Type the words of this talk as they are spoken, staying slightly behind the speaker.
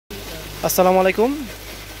আসসালামু আলাইকুম।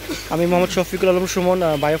 আমি Mohammad Shafiqul Alam Suman,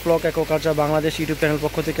 biofloc aquaculture Bangladesh YouTube channel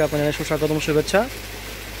পক্ষ থেকে আপনাদের সুস্বাগতম শুভেচ্ছা।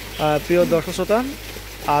 প্রিয় দর্শক শ্রোতা,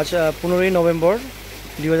 আজ 15ই নভেম্বর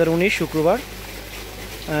 2019 শুক্রবার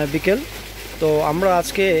বিকেল। তো আমরা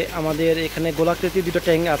আজকে আমাদের এখানে গোলাকৃতি দুটো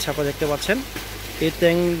ট্যাঙ্ক আছে, আপনারা দেখতে পাচ্ছেন। এই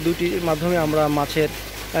ট্যাঙ্ক দুটির মাধ্যমে আমরা মাছের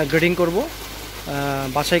গ্রেডিং করব,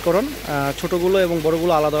 বাছাইকরণ, ছোটোগুলো এবং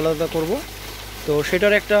বড়গুলো আলাদা আলাদা করব। তো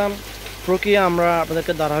সেটার একটা প্রক্রিয়া আমরা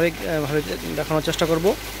আপনাদেরকে ধারাবাহিকভাবে দেখানোর চেষ্টা করব।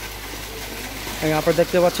 আপনারা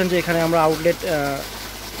দেখতে পাচ্ছেন যে এখানে আমরা আউটলেট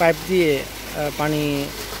পাইপ দিয়ে পানি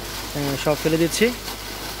সব ফেলে দিচ্ছি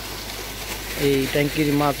এই ট্যাঙ্কির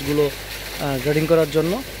মাছগুলো গ্রেডিং করার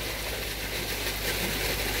জন্য।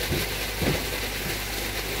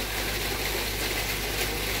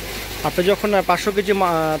 আপনি যখন 500 কেজি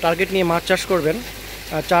টার্গেট নিয়ে মাছ চাষ করবেন,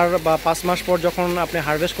 4 বা 5 মাস পর যখন আপনি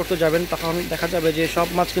হারভেস্ট করতে যাবেন, তখন দেখা যাবে যে সব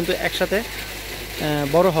মাছ কিন্তু একসাথে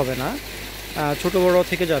বড় হবে না, ছোট বড়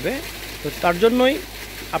থেকে যাবে। তো তার জন্যই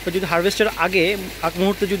আপনি যদি হারভেস্টের আগ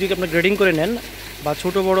মুহূর্তে যদি আপনি গ্রেডিং করে নেন বা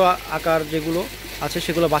ছোট বড় আকার যেগুলো আছে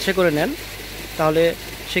সেগুলো বাছাই করে নেন, তাহলে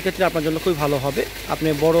সেক্ষেত্রে আপনার জন্য খুবই ভালো হবে। আপনি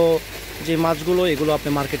বড় যে মাছগুলো এগুলো আপনি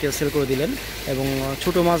মার্কেটে সেল করে দিলেন এবং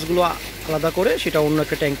ছোট মাছগুলো আলাদা করে সেটা অন্য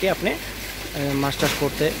একটা ট্যাঙ্কে আপনি মাছ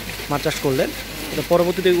চাষ করলেন। তো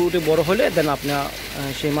পরবর্তীতে ওটি বড় হলে দেন আপনি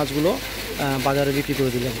সেই মাছগুলো বাজারে বিক্রি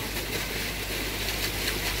করে দিলেন।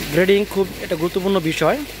 গ্রেডিং খুব একটা গুরুত্বপূর্ণ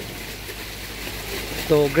বিষয়।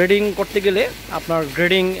 তো গ্রেডিং করতে গেলে আপনার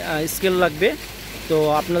গ্রেডিং স্কেল লাগবে। তো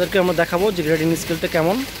আপনাদেরকে আমরা দেখাবো যে গ্রেডিং স্কেলটা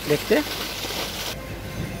কেমন দেখতে।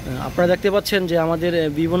 আপনারা দেখতে পাচ্ছেন যে আমাদের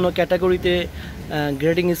বিভিন্ন ক্যাটাগরিতে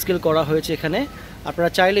গ্রেডিং স্কেল করা হয়েছে এখানে। আপনারা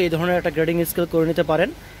চাইলে এই ধরনের একটা গ্রেডিং স্কেল করে নিতে পারেন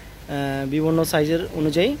বিভিন্ন সাইজের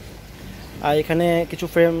অনুযায়ী। আর এখানে কিছু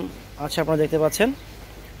ফ্রেম আছে, আপনারা দেখতে পাচ্ছেন।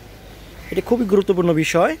 এটি খুবই গুরুত্বপূর্ণ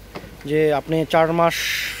বিষয় যে আপনি 4 মাস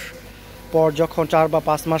পর যখন 4 বা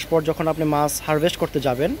 5 মাস পর যখন আপনি মাছ হারভেস্ট করতে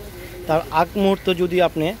যাবেন, তার আগ মুহূর্তে যদি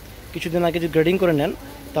আপনি কিছুদিন আগে যদি গ্রেডিং করে নেন,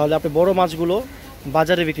 তাহলে আপনি বড় মাছগুলো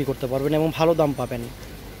বাজারে বিক্রি করতে পারবেন এবং ভালো দাম পাবেন।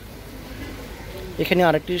 এখানে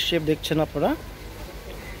আরেকটি শেপ দেখছেন আপনারা।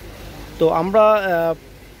 তো আমরা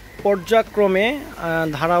পর্যায়ক্রমে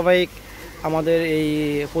ধারাবাহিক আমাদের এই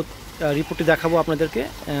রিপোর্টটি দেখাবো আপনাদেরকে।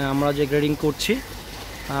 আমরা যে গ্রেডিং করছি,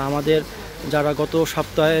 আমাদের যারা গত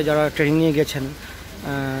সপ্তাহে যারা ট্রেনিং নিয়ে গেছেন,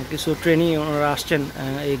 কিছু ট্রেনিং ওনারা আসছেন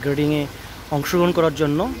এই গ্রেডিংয়ে অংশগ্রহণ করার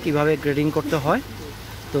জন্য, কিভাবে গ্রেডিং করতে হয়।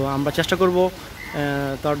 তো আমরা চেষ্টা করব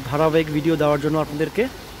তার ধারাবাহিক ভিডিও দেওয়ার জন্য আপনাদেরকে।